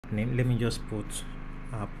name. Let me just put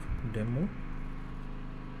app demo.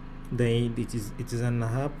 Then it is an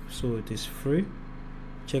app, so it is free.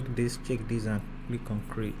 Check this and click on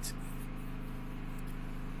create.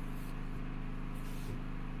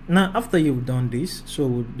 Now after you've done this,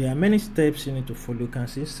 so there are many steps you need to follow. You can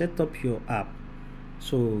see set up your app,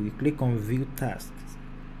 so you click on view tasks.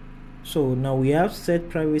 So now we have set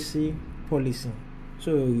privacy policy,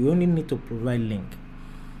 so you only need to provide link.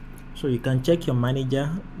 So you can check your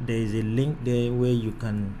manager. There is a link there where you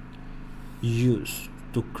can use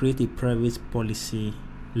to create a private policy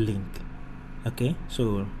link. Okay,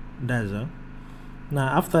 so that's all.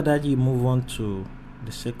 Now after that, you move on to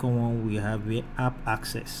the second one. We have the app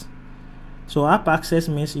access. So app access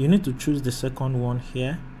means you need to choose the second one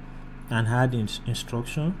here and add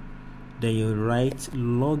instruction. Then you write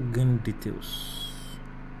login details.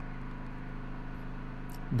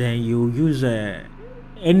 Then you use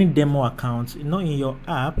any demo account. In your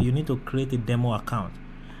app, you need to create a demo account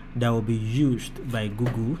that will be used by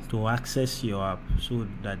Google to access your app, so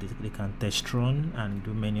that they can test run and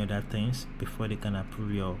do many other things before they can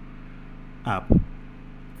approve your app.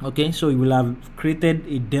 Okay, so you will have created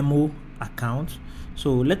a demo account.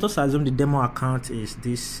 So let us assume the demo account is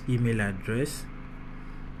this email address,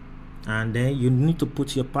 and then you need to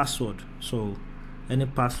put your password. So any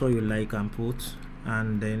password you like and put,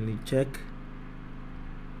 and then you check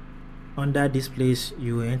under this place,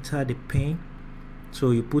 you enter the pin.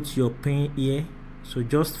 So you put your pin here, so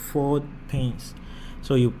just 4 pins.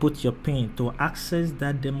 So you put your pin to access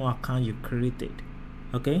that demo account you created.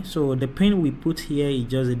 Okay, so the pin we put here is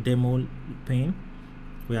just a demo pin.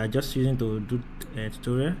 We are just using to do a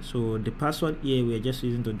tutorial. So the password here we are just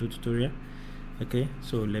using to do tutorial. Okay,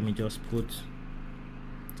 so let me just put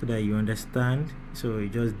so that you understand. So you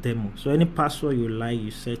just demo. So any password you like,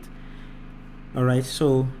 you set. Alright,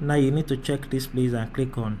 so now you need to check this place and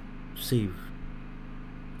click on save.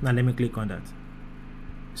 Now let me click on that,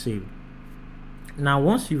 save. Now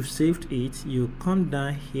once you've saved it, you come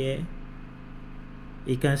down here.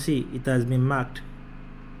 You can see it has been marked,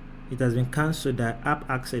 it has been cancelled. That app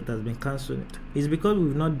access has been cancelled. It's because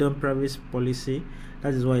we've not done privacy policy,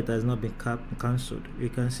 that is why it has not been cancelled. You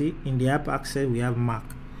can see in the app access we have mark.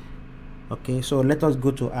 Okay, so let us go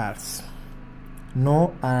to ads.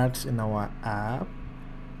 No ads in our app.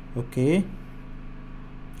 Okay,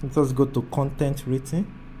 let us go to content rating.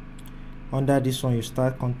 Under this one, you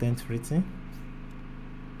start content rating.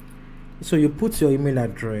 So you put your email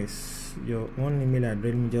address, your own email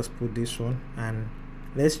address. Let me just put this one, and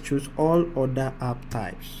let's choose all other app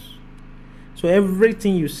types. So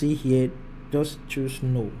everything you see here, just choose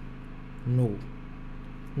no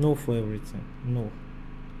for everything. No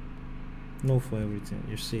for everything.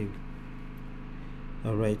 You save.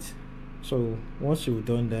 All right, so once you've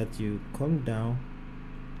done that, you come down,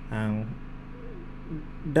 and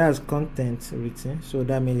that's content written, so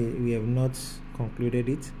that means we have not concluded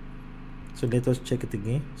it. So let us check it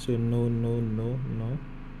again. So no.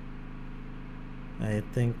 I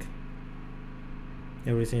think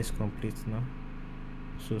everything is complete now,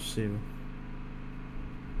 so save.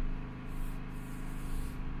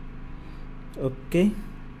 Okay,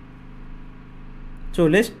 so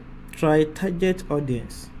let's try target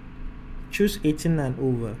audience. Choose 18 and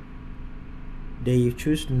over. Then you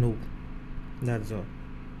choose no. That's all.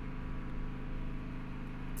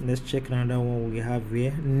 Let's check another one we have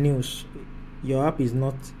here. News. Your app is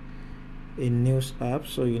not a news app,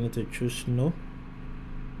 so you need to choose no.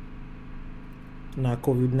 Now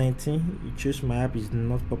COVID-19, you choose my app is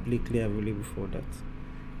not publicly available for that,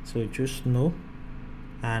 so you choose no.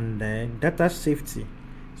 And data safety.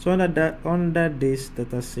 So under this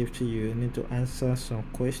data safety, you need to answer some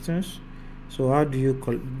questions. So how do you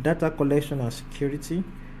data collection and security?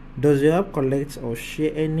 Does your app collect or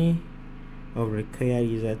share any of required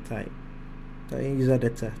user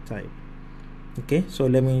data type? Okay, so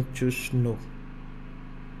let me choose no.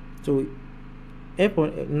 So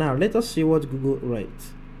now let us see what Google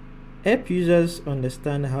writes. Help users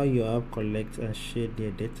understand how your app collects and share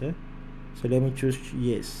their data. So let me choose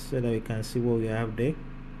yes, so that we can see what we have there.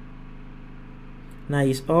 Now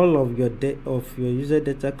is all of your user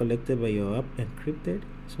data collected by your app encrypted?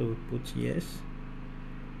 So we put yes.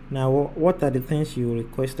 Now what are the things you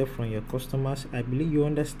requested from your customers? I believe you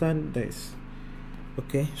understand this.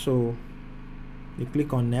 Okay, so you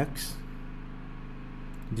click on next.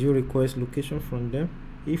 Do you request location from them?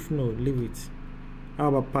 If no, leave it. How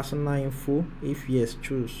about personal info? If yes,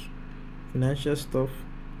 choose financial stuff.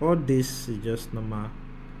 All this is just normal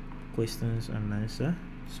questions and answer.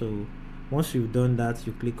 So once you've done that,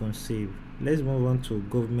 you click on save. Let's move on to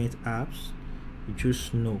government apps. You choose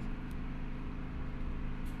no.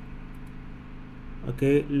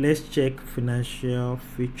 Okay, let's check financial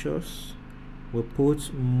features. We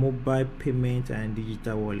put mobile payment and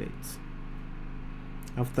digital wallet.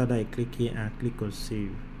 After that, I click here and click on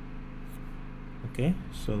save. Okay,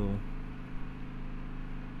 so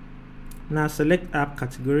now select app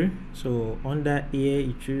category. So under here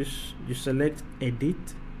you select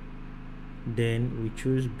edit, then we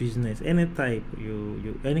choose business, any type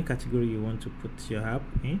any category you want to put your app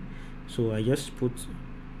in. So I just put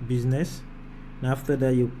business. Now after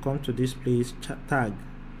that, you come to this place, tag.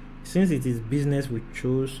 Since it is business, we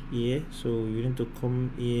chose here, so you need to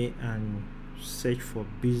come here and search for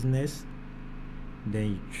business,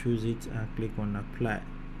 then you choose it and click on apply.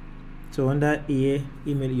 So under here,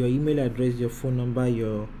 your email address, your phone number,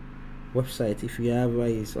 your website, if you have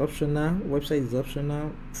is optional, website is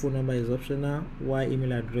optional, phone number is optional, while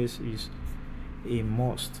email address is a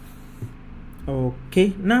must.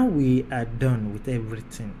 Okay, now we are done with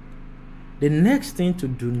everything. The next thing to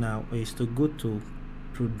do now is to go to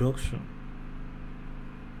production.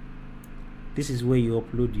 This is where you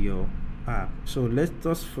upload your app. So let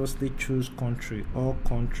us firstly choose country, all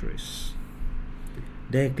countries,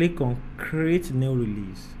 then click on create new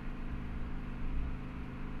release.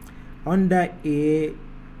 Under a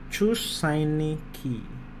choose signing key,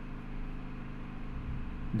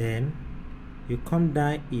 then you come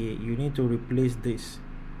down here, you need to replace this.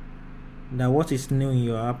 Now what is new in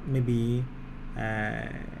your app? Maybe a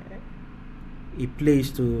place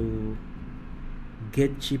to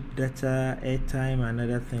get cheap data, airtime, and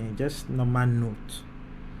other thing, just normal note.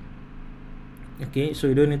 Okay, so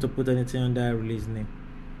you don't need to put anything on that release name.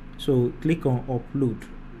 So click on upload.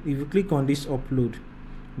 If you click on this upload,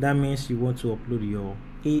 that means you want to upload your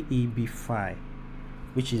AAB file,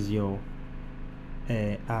 which is your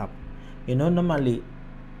app. You know, normally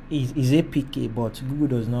is APK, but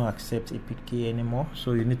Google does not accept APK anymore,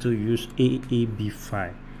 so you need to use AAB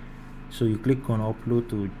file. So you click on upload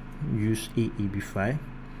to use AAB file,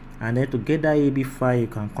 and then to get that AAB file, you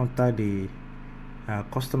can contact the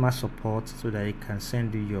customer support so that they can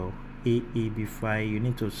send you your AAB file. You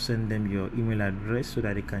need to send them your email address so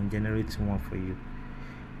that they can generate one for you.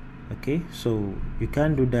 Okay, so you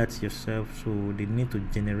can't do that yourself, so they need to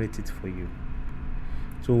generate it for you.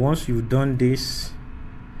 So once you've done this,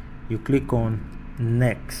 you click on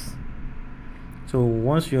next. So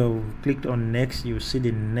once you have clicked on next, you see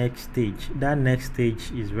the next stage. That next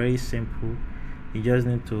stage is very simple. You just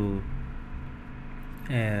need to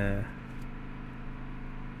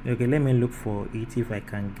okay, let me look for it if I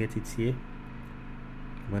can get it here,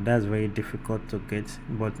 but that's very difficult to get.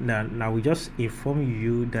 But now we just inform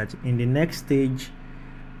you that in the next stage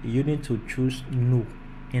you need to choose no.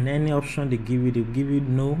 In any option they give you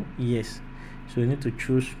no, yes, so you need to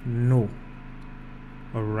choose no.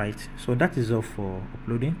 All right, so that is all for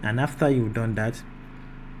uploading. And after you've done that,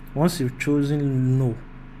 once you've chosen no,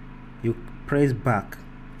 you press back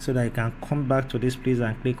so that you can come back to this place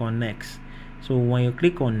and click on next. So when you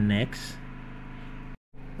click on next,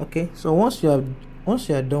 okay, so once you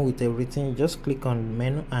are done with everything, you just click on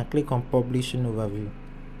menu and click on publishing overview.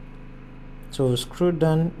 So scroll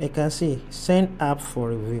down, you can see send app for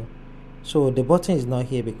review. So the button is not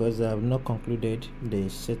here because I have not concluded the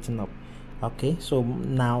setting up. Okay, so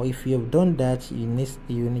now if you have done that,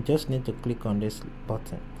 you just need to click on this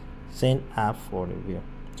button, send app for review.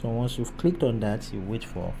 So once you've clicked on that, you wait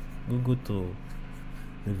for Google to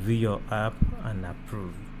review your app and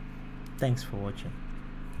approve. Thanks for watching.